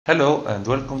Hello and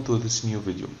welcome to this new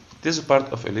video. This is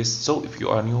part of a list, so if you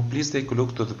are new, please take a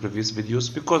look to the previous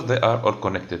videos because they are all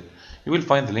connected. You will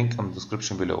find the link in the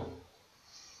description below.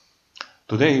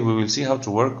 Today we will see how to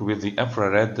work with the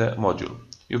infrared module.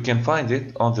 You can find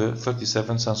it on the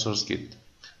 37 sensors kit.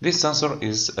 This sensor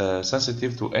is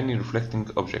sensitive to any reflecting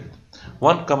object.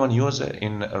 One common use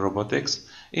in robotics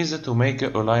is to make a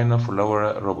line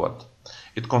follower robot.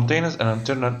 It contains an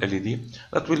internal LED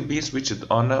that will be switched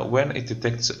on when it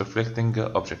detects a reflecting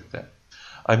object.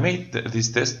 I made this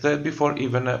test before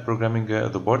even programming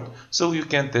the board, so you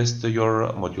can test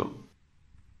your module.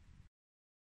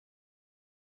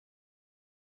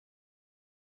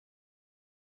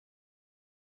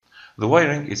 The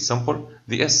wiring is simple.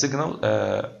 The S signal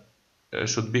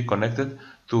should be connected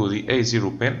to the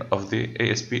A0 pin of the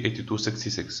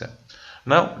ESP8266.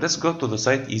 Now let's go to the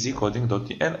site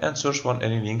easycoding.tn and search for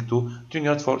any link to tune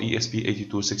out for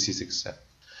ESP8266.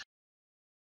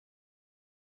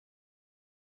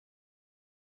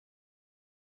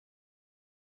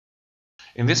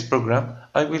 In this program,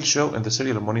 I will show in the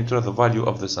serial monitor the value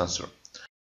of the sensor.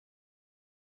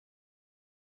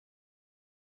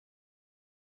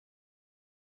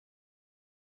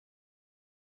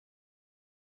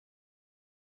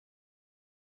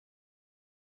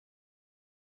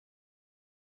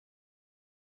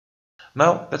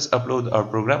 Now let's upload our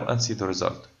program and see the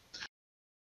result.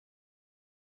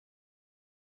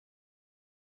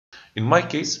 In my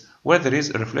case, where there is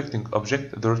a reflecting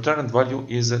object, the returned value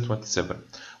is 27.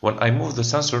 When I move the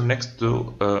sensor next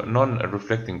to a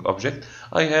non-reflecting object,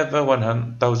 I have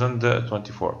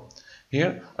 1024.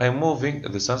 Here, I am moving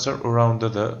the sensor around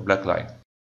the black line.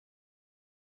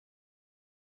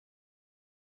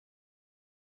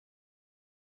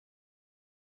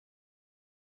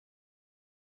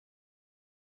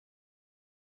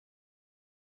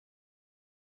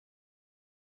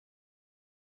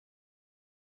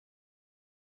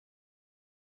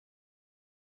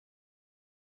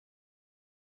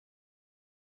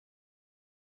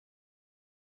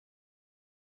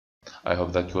 I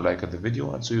hope that you liked the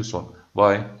video and see you soon.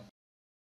 Bye.